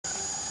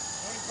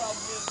So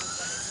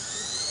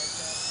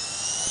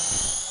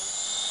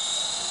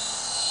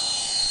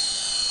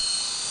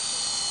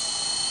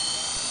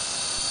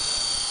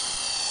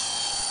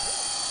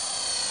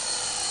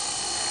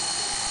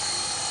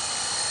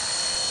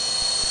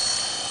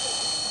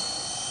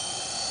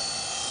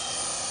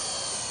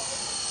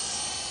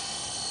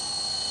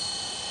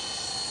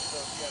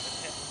if you have a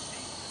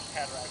tendency to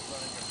cataract run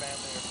in your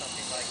family or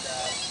something like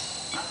that.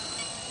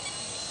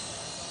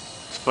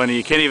 It's funny,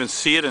 you can't even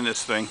see it in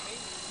this thing.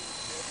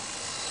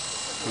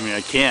 I mean,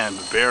 I can,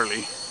 but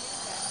barely.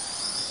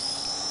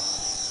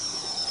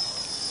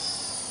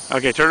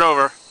 Okay, turn it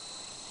over.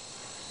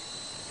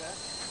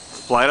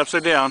 Fly it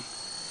upside down.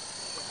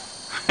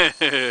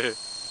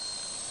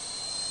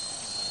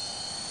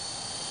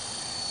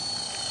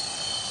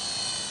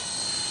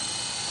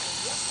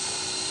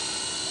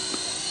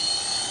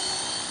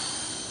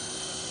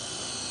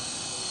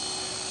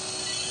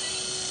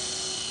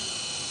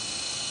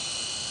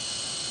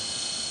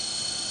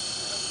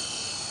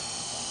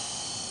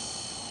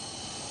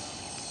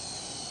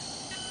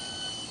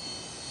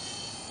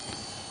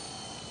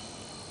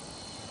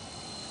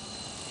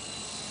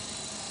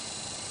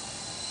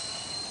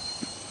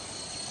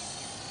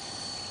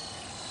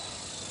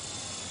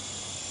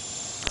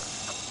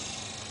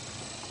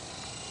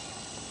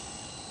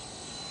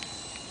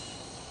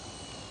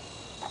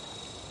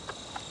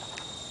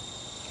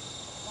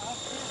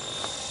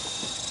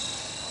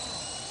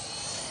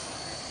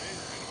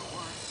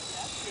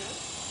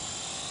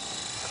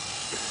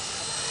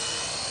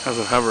 How's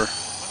it hover?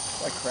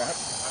 Like crap.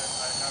 Last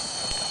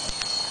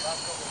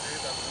couple of days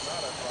I've been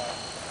out, I thought.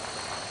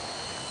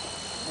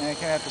 And I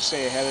kind of have to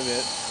stay ahead of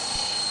it.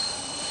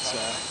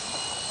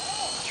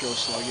 It's real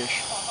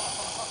sluggish.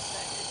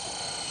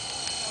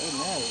 Other than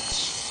that,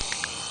 it's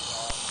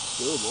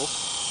doable.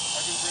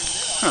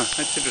 Huh,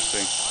 that's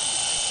interesting.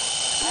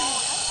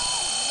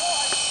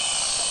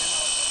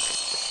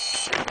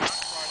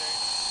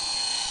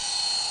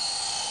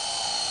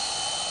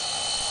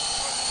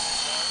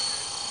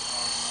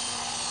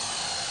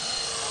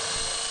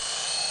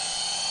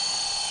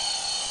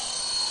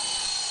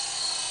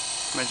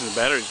 Imagine the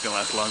battery's gonna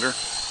last longer.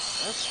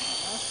 That's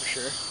for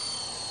sure.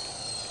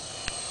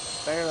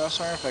 Better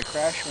also, if I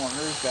crash, won't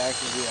hurt as bad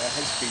because the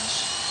head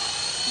speed's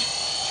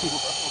too low.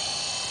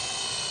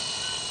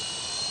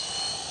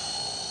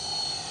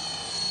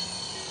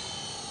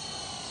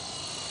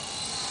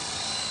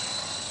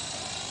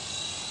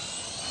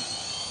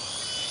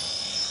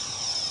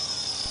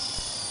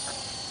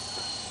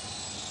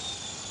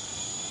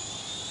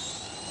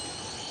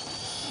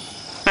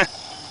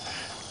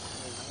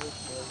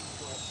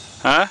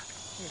 Huh?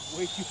 It's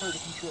way too hard to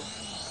control.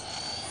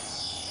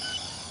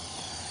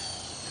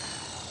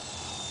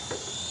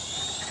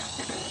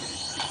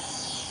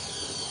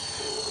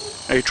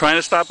 Are you trying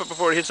to stop it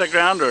before it hits that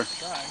ground, or?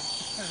 Trying.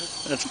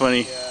 That's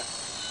funny. Yeah.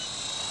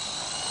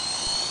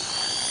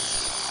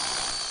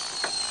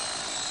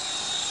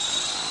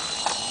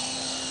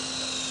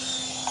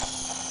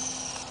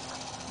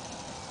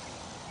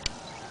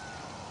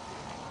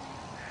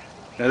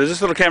 Now, does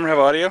this little camera have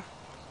audio?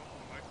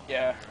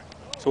 Yeah.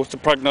 So what's the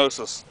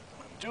prognosis?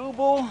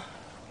 Doable,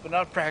 but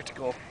not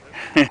practical.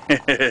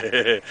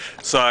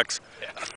 Sucks. Yeah.